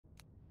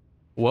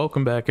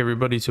Welcome back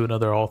everybody to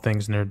another All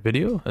Things Nerd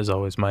video. As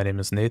always, my name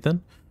is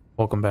Nathan.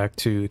 Welcome back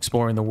to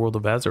exploring the world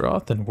of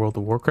Azeroth and World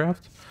of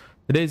Warcraft.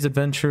 Today's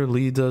adventure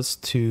leads us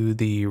to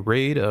the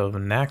raid of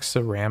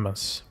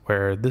Naxxramas,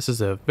 where this is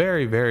a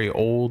very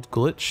old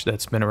glitch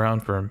that's been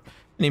around for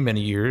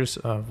many years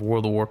of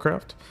World of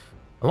Warcraft.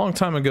 A long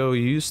time ago,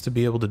 you used to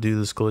be able to do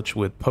this glitch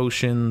with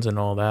potions and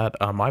all that.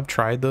 I've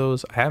tried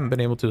those. I haven't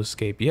been able to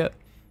escape yet,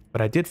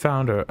 but I did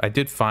find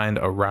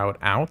a route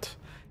out,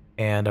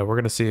 and we're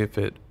going to see if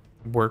it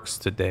works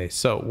today.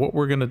 So what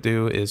we're gonna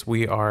do is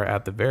we are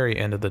at the very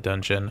end of the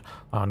dungeon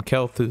on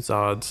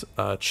Kel'Thuzad's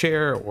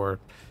chair, or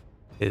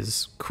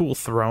his cool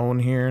throne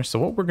here. So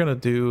what we're gonna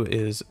do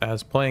is,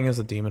 as playing as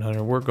a demon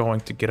hunter, we're going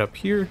to get up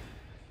here.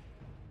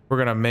 We're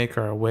gonna make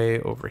our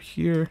way over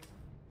here,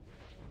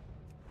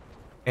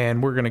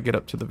 and we're gonna get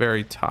up to the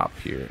very top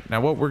here. Now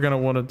what we're gonna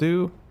want to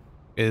do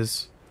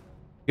is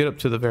get up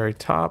to the very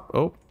top.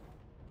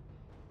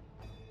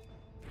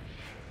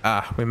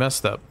 We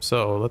messed up,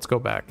 so let's go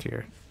back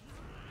here.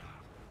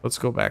 Let's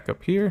go back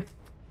up here.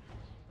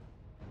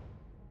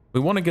 We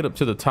want to get up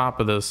to the top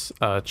of this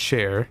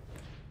chair.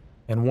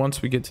 And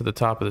once we get to the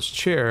top of this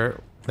chair,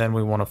 then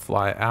we want to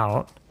fly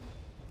out.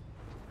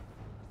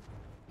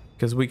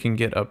 Because we can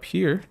get up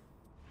here.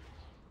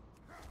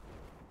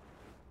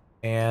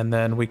 And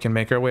then we can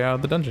make our way out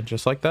of the dungeon,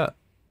 just like that.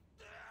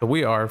 So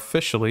we are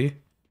officially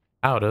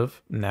out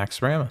of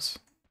Naxxramas.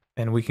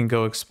 And we can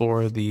go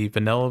explore the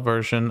vanilla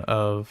version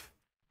of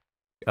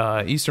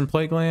Eastern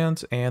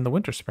Plaguelands and the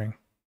Winter Spring.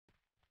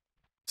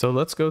 So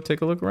let's go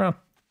take a look around.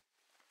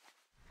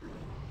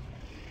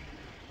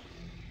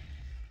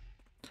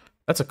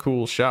 That's a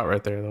cool shot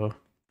right there, though.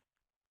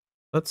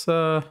 Let's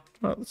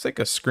take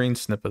a screen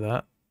snip of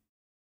that.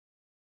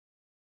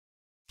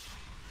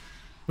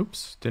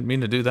 Oops, didn't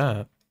mean to do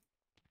that.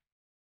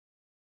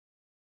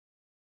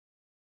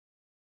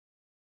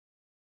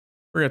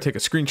 We're gonna take a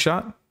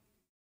screenshot.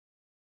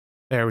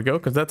 There we go,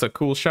 because that's a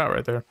cool shot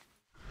right there.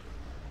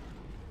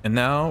 And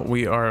now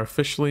we are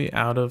officially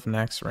out of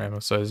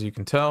Naxxramas. So as you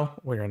can tell,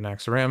 we're in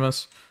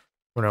Naxxramas.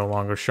 We're no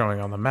longer showing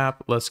on the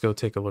map. Let's go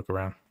take a look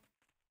around.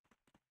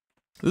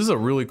 This is a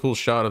really cool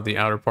shot of the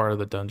outer part of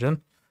the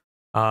dungeon.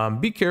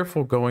 Be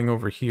careful going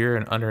over here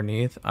and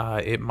underneath.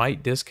 It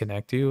might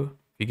disconnect you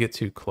if you get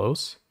too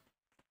close.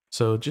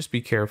 So just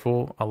be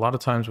careful. A lot of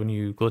times when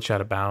you glitch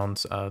out of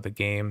bounds, the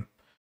game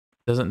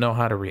doesn't know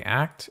how to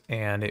react,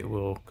 and it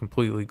will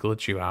completely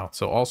glitch you out.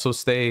 So also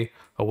stay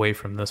away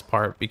from this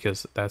part,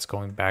 because that's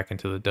going back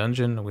into the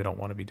dungeon, and we don't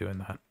want to be doing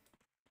that.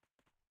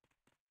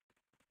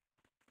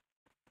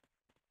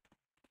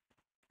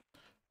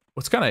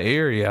 What's kind of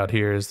eerie out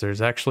here is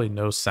there's actually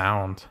no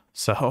sound.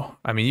 So,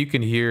 I mean, you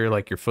can hear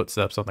like your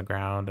footsteps on the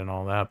ground and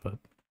all that, but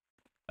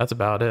that's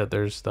about it.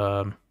 There's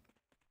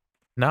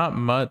not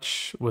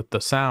much with the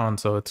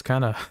sound, so it's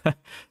kind of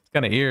it's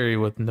kind of eerie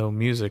with no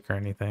music or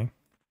anything.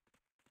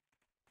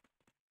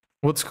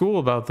 What's cool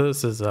about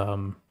this is,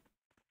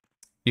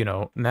 you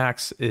know,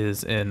 Nax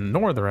is in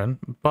Northern,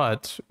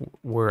 but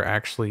we're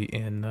actually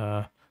in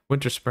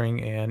Winter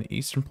Spring and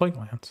Eastern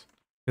Plaguelands.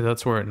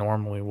 That's where it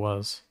normally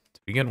was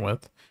to begin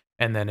with,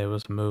 and then it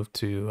was moved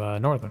to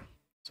Northern.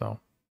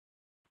 So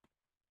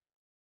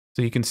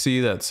you can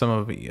see that some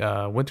of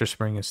Winter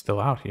Spring is still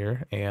out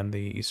here, and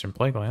the Eastern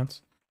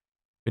Plaguelands.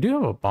 We do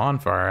have a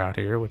bonfire out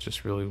here, which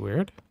is really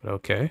weird, but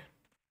okay.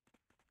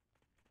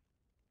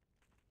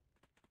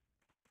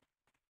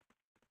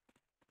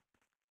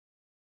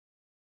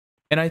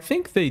 And I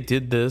think they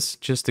did this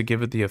just to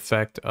give it the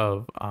effect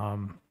of,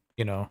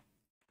 you know,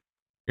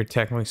 you're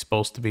technically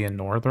supposed to be in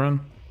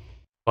Northern,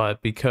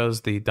 but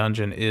because the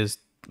dungeon is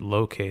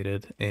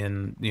located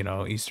in, you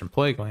know, Eastern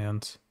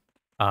Plaguelands,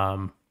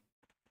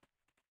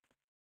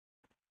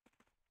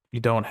 you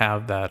don't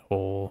have that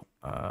whole,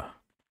 what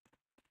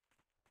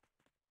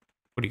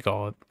do you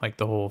call it? Like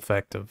the whole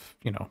effect of,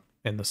 you know,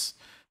 in this,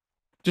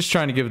 just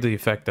trying to give it the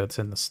effect that's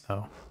in the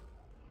snow.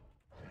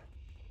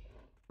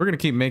 We're going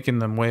to keep making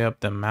them way up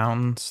them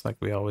mountains, like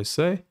we always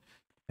say.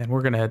 And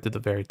we're going to head to the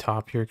very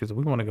top here, because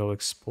we want to go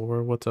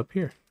explore what's up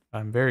here.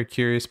 I'm very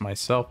curious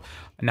myself.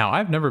 Now,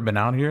 I've never been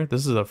out here.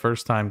 This is a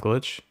first time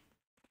glitch.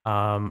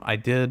 I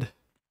did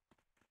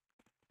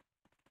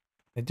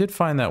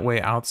find that way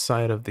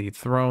outside of the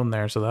throne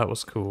there, so that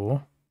was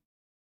cool.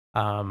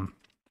 And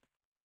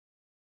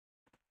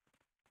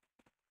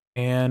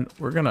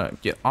we're going to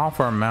get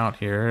off our mount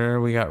here.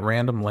 We got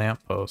random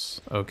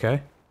lampposts.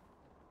 Okay.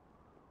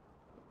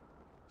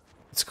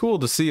 It's cool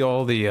to see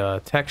all the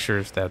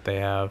textures that they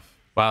have.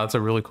 Wow, that's a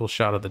really cool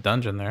shot of the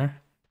dungeon there.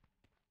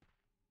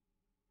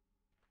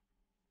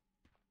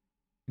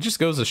 It just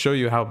goes to show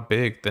you how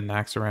big the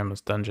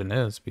Naxxramas dungeon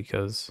is,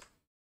 because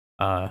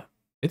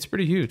it's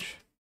pretty huge.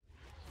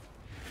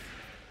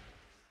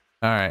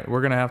 Alright,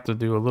 we're going to have to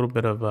do a little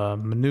bit of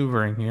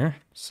maneuvering here.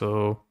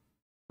 So,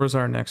 where's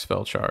our next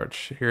fell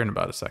charge? Here in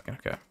about a second,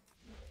 okay.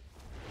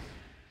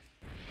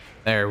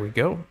 There we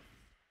go.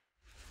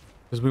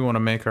 Because we want to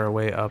make our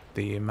way up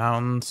the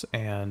mountains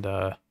and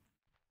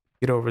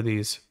get over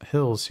these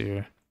hills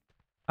here.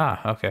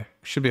 Ah, okay.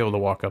 Should be able to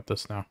walk up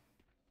this now.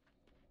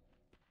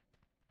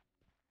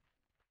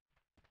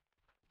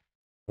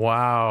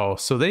 Wow.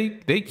 So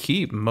they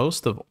keep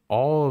most of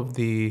all of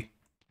the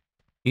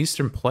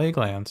Eastern Plague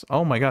Lands.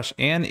 Oh my gosh.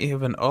 And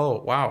even,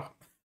 oh wow.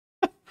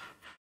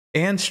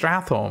 And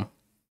Stratholme.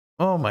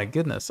 Oh my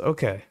goodness.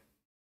 Okay.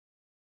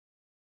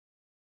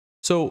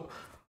 So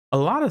a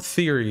lot of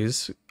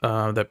theories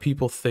that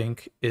people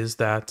think is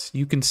that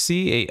you can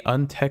see a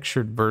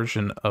untextured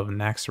version of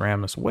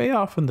Naxxramas way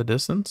off in the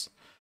distance.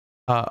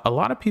 A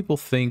lot of people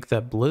think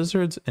that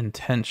Blizzard's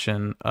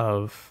intention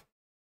of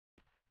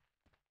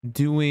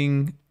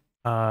doing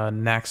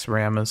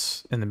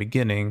Naxxramas in the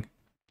beginning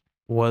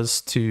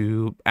was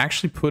to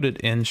actually put it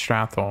in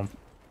Stratholme,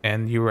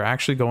 and you were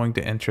actually going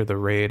to enter the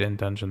raid and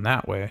dungeon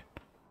that way.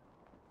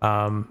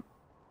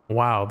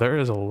 Wow, there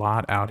is a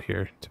lot out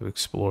here to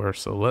explore,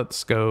 so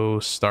let's go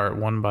start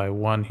one by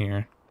one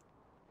here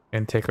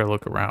and take our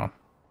look around.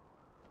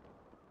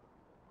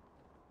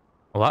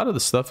 A lot of the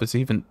stuff is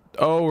even...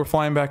 Oh, we're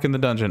flying back in the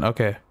dungeon.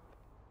 Okay.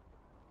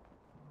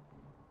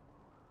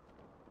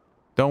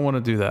 Don't want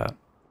to do that.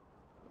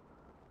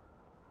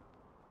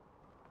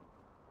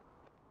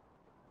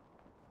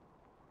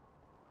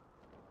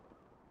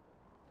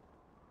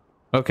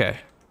 Okay.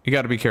 You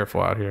got to be careful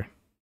out here.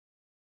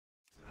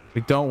 We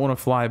don't want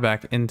to fly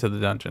back into the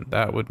dungeon.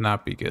 That would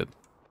not be good.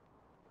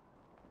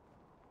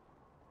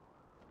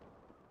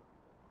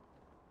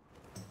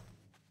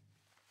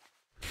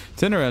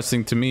 It's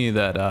interesting to me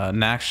that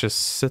Naxx just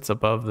sits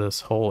above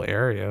this whole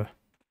area.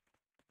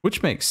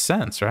 Which makes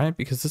sense, right?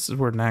 Because this is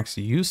where Naxx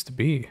used to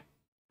be.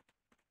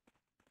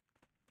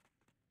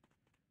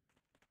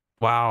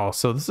 Wow,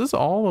 so this is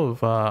all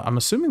of... I'm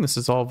assuming this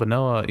is all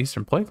vanilla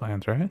Eastern Plague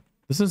Lands, right?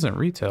 This isn't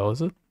retail,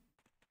 is it?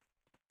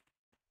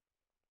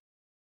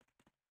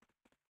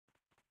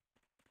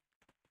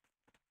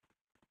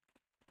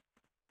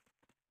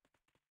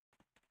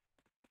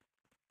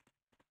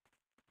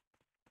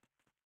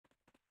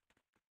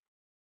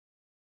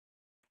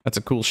 That's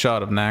a cool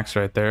shot of Naxx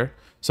right there.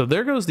 So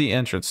there goes the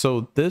entrance.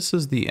 So this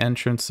is the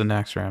entrance to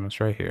Naxxramas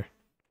right here.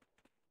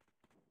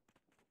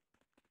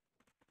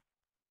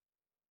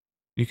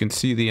 You can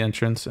see the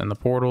entrance and the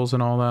portals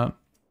and all that.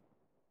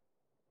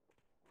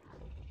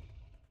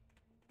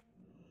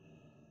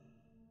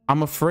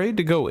 I'm afraid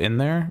to go in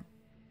there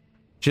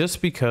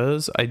just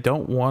because I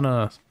don't want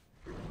to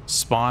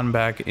spawn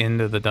back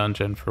into the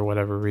dungeon for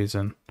whatever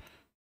reason.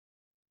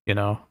 You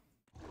know,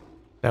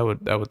 that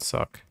would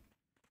suck.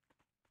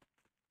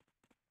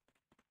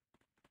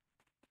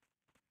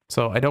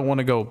 So I don't want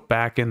to go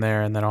back in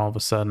there and then all of a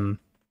sudden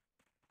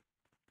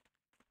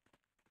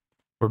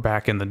we're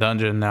back in the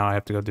dungeon. Now I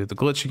have to go do the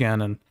glitch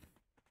again, and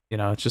you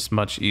know, it's just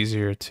much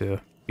easier to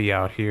be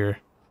out here.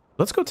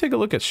 Let's go take a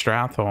look at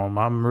Stratholme.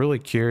 I'm really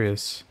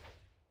curious.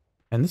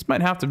 And this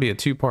might have to be a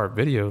two-part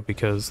video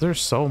because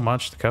there's so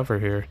much to cover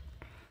here.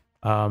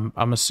 I'm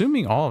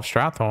assuming all of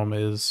Stratholme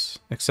is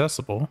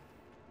accessible.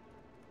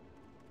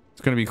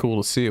 It's going to be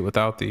cool to see it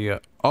without the...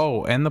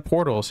 oh, and the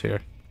portals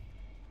here.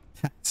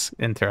 That's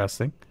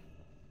interesting.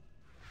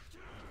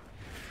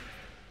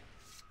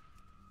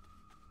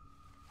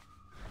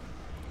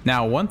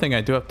 Now, one thing I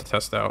do have to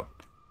test out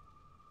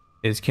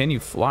is, can you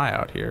fly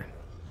out here?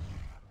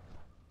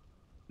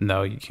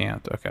 No, you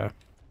can't. Okay.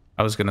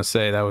 I was going to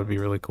say that would be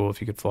really cool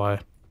if you could fly.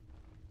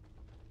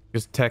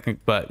 Because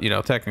but you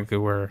know, technically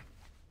we're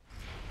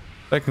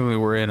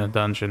in a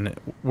dungeon.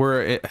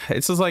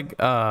 It's just like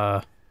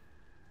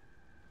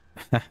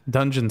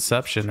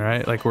Dungeonception,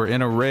 right? Like we're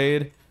in a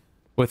raid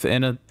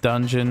within a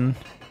dungeon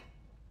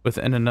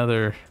within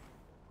another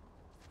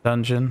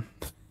dungeon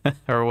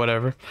or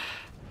whatever.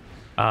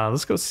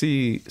 Let's go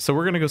see. So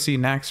we're gonna go see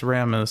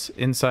Naxxramas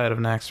inside of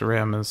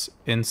Naxxramas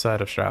inside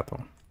of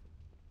Stratholme.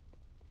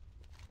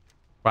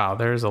 Wow,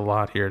 there's a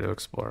lot here to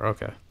explore.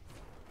 Okay.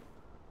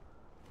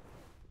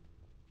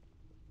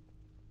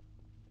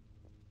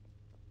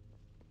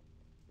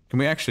 Can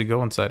we actually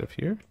go inside of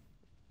here?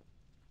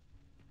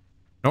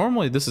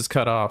 Normally this is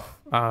cut off.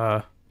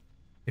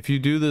 If you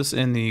do this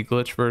in the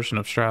glitch version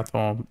of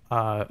Stratholme,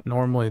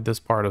 normally this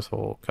part is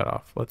whole cut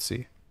off. Let's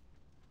see.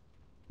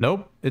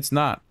 Nope, it's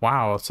not.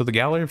 Wow, so the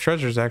Gallery of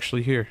Treasure is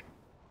actually here.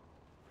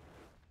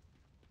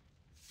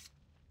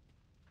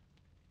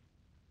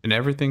 And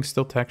everything's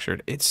still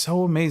textured. It's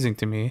so amazing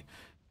to me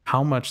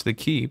how much they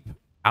keep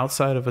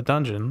outside of a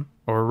dungeon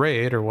or a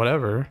raid or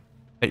whatever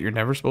that you're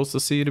never supposed to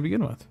see to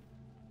begin with.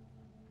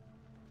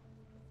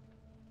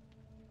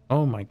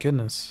 Oh my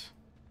goodness.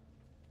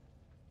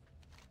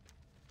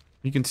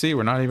 You can see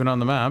we're not even on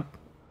the map.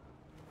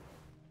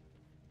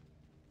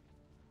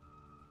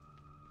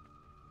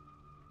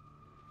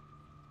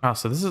 Wow,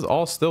 so this is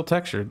all still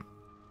textured.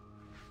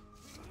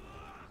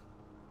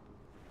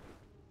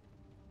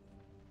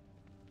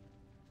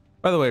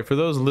 By the way, for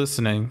those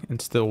listening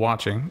and still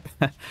watching,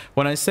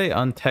 when I say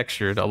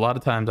untextured, a lot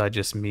of times I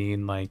just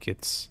mean like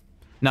it's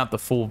not the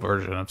full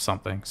version of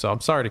something. So I'm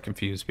sorry to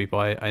confuse people.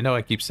 I know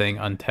I keep saying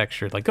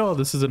untextured, like, oh,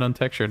 this isn't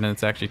untextured, and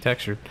it's actually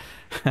textured.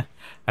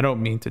 I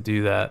don't mean to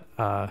do that.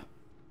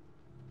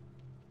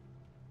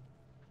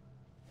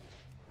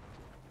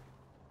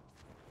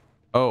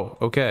 Oh,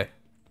 okay.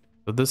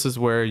 So this is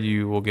where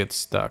you will get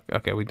stuck.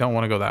 Okay, we don't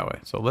want to go that way.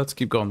 So let's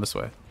keep going this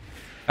way.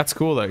 That's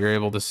cool that you're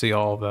able to see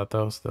all of that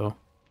though still.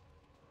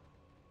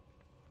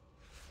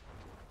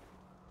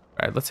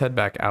 All right, let's head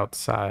back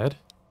outside.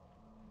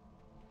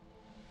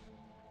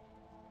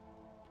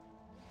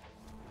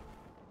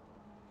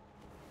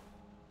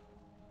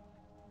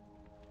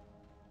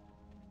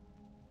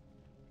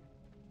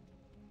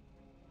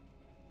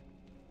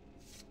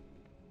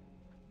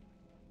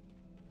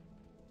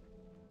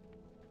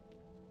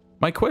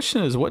 My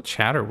question is, what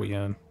chat are we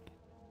in?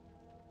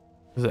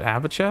 Does it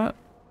have a chat?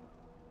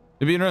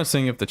 It'd be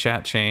interesting if the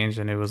chat changed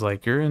and it was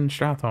like, you're in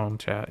Stratholme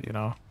chat, you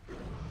know?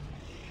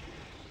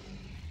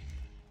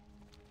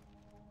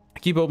 I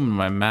keep opening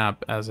my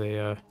map as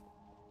a,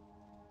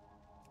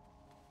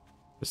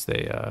 just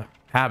a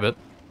habit.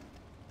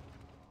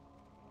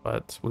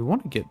 But we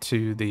want to get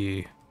to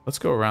the... Let's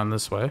go around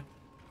this way.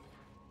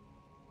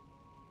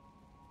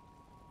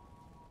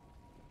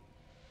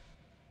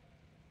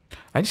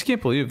 I just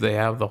can't believe they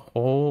have the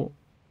whole,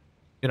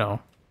 you know,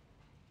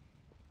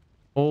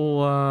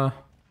 whole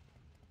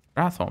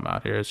Stratholme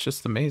out here. It's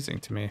just amazing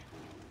to me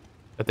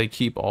that they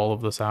keep all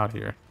of this out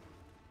here.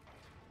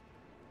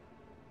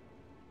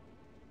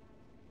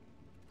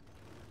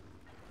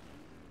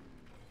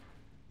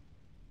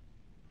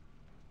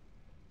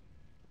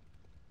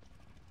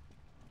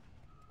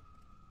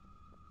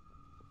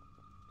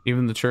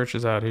 Even the church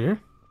is out here.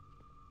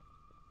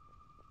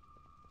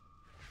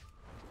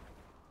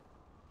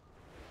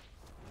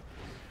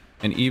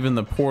 And even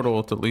the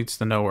portal that leads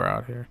to nowhere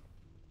out here.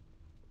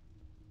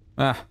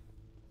 Ah,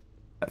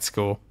 that's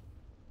cool.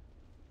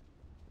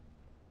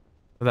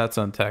 That's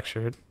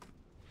untextured.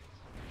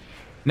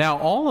 Now,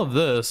 all of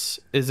this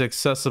is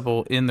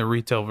accessible in the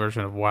retail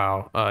version of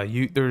WoW.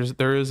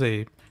 There is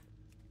a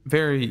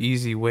very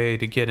easy way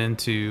to get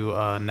into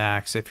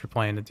Naxx if you're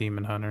playing a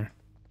Demon Hunter.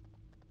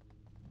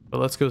 But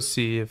let's go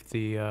see if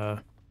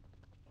the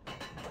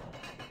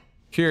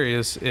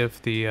curious if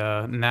the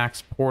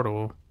Naxx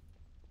portal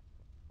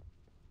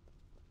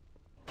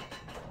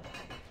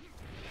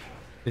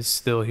is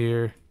still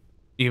here,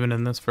 even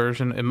in this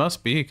version. It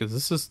must be, because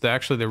this is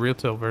actually the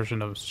retail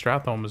version of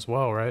Stratholme as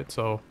well, right?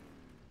 So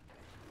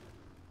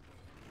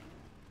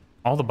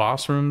all the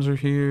boss rooms are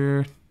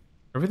here.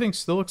 Everything's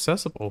still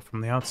accessible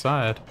from the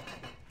outside.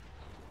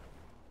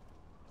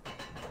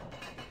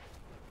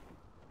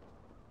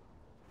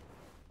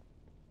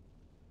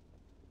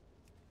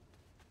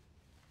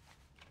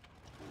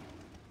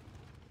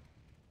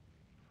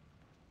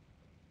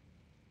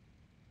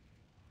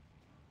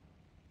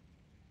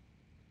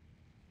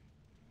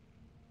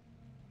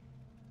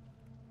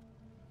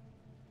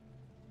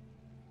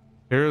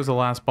 Here is the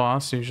last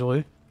boss,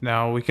 usually.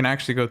 Now, we can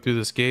actually go through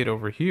this gate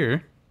over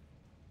here.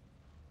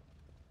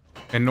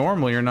 And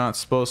normally, you're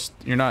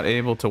not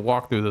able to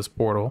walk through this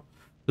portal.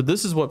 But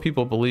this is what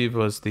people believe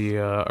was the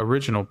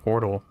original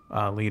portal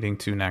leading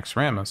to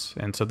Naxxramas.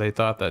 And so they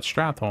thought that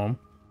Stratholme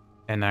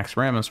and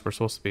Naxxramas were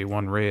supposed to be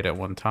one raid at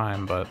one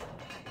time, but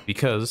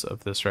because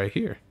of this right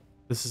here.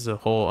 This is a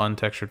whole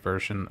untextured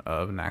version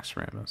of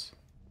Naxxramas.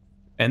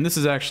 And this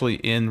is actually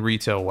in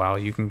retail WoW.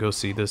 You can go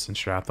see this in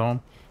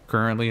Stratholme.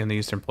 Currently in the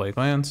Eastern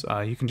Plaguelands,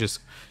 you can just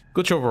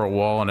glitch over a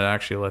wall and it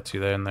actually lets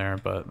you in there.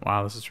 But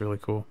wow, this is really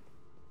cool.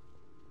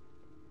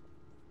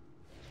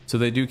 So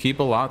they do keep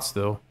a lot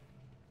still.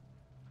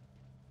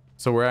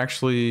 So we're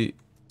actually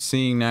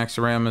seeing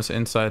Naxxramas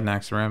inside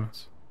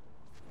Naxxramas,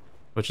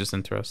 which is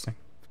interesting.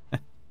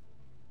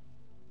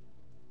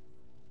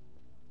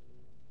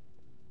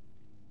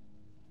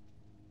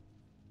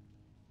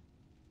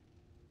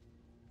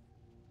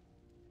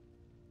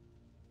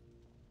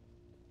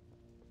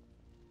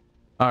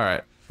 All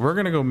right, we're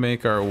gonna go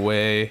make our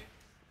way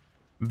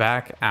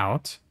back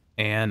out,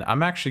 and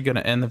I'm actually gonna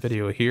end the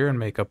video here and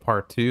make a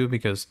part 2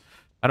 because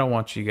I don't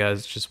want you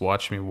guys to just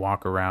watch me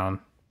walk around,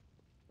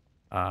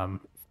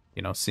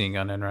 you know, seeing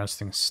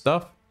uninteresting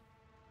stuff.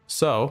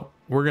 So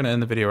we're gonna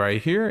end the video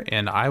right here,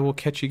 and I will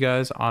catch you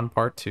guys on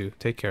part 2.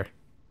 Take care.